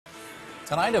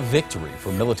Tonight, a victory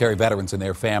for military veterans and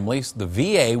their families. The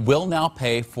VA will now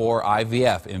pay for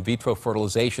IVF, in vitro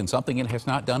fertilization, something it has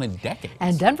not done in decades.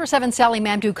 And Denver 7's Sally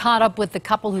Mamdouh caught up with the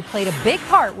couple who played a big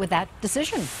part with that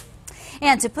decision.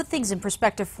 And to put things in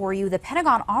perspective for you, the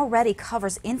Pentagon already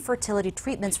covers infertility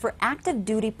treatments for active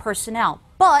duty personnel.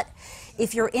 But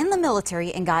if you're in the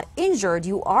military and got injured,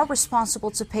 you are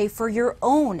responsible to pay for your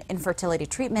own infertility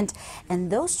treatment,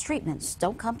 and those treatments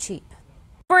don't come cheap.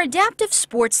 For adaptive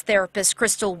sports therapist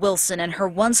Crystal Wilson and her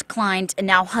once client and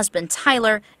now husband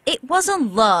Tyler, it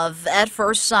wasn't love at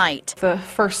first sight. The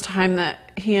first time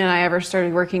that he and I ever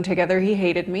started working together, he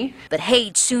hated me. But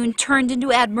hate soon turned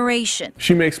into admiration.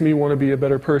 She makes me want to be a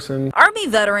better person. Army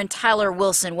veteran Tyler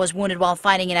Wilson was wounded while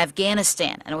fighting in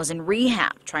Afghanistan and was in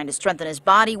rehab, trying to strengthen his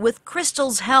body with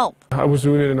Crystal's help. I was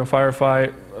wounded in a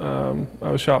firefight.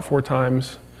 I was shot 4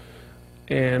 times,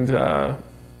 and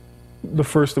the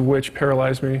first of which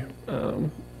paralyzed me.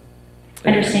 I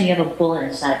understand you have a bullet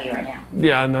inside of you right now.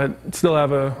 Yeah, and I still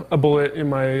have a bullet in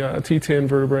my T10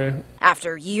 vertebrae.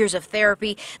 After years of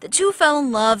therapy, the two fell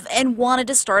in love and wanted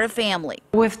to start a family.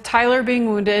 With Tyler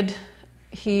being wounded,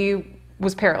 he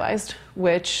was paralyzed,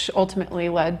 which ultimately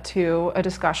led to a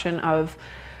discussion of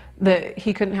that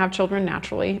he couldn't have children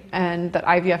naturally and that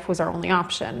IVF was our only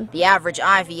option. The average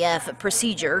IVF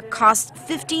procedure costs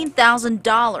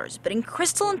 $15,000, but in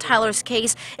Crystal and Tyler's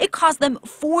case, it cost them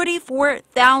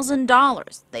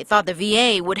 $44,000. They thought the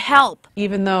VA would help.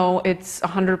 Even though it's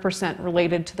 100%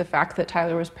 related to the fact that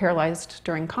Tyler was paralyzed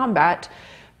during combat,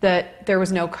 that there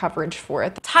was no coverage for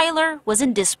it. Tyler was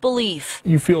in disbelief.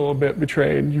 You feel a bit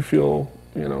betrayed. You feel,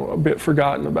 a bit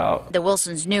forgotten about. The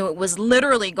Wilsons knew it was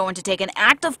literally going to take an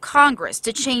act of Congress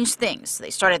to change things. They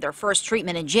started their first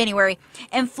treatment in January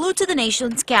and flew to the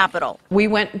nation's capital. We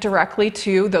went directly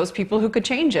to those people who could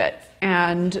change it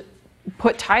and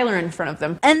put Tyler in front of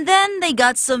them. And then they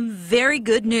got some very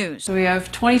good news. So we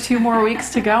have 22 more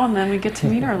weeks to go, and then we get to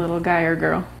meet our little guy or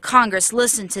girl. Congress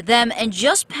listened to them and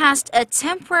just passed a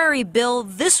temporary bill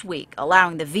this week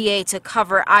allowing the VA to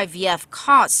cover IVF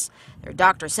costs. Their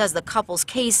doctor says the couple's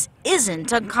case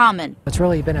isn't uncommon. It's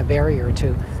really been a barrier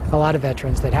to a lot of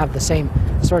veterans that have the same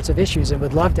sorts of issues and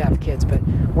would love to have kids, but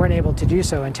weren't able to do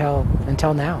so until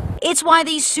now. It's why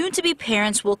these soon-to-be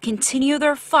parents will continue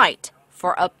their fight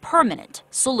for a permanent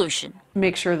solution.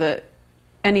 Make sure that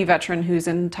any veteran who's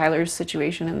in Tyler's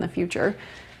situation in the future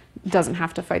doesn't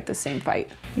have to fight the same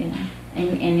fight. Yeah,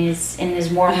 and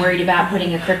is more worried about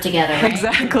putting a crib together, right?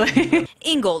 Exactly.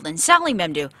 Ingold and Sally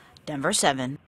Mamdouh, Denver 7.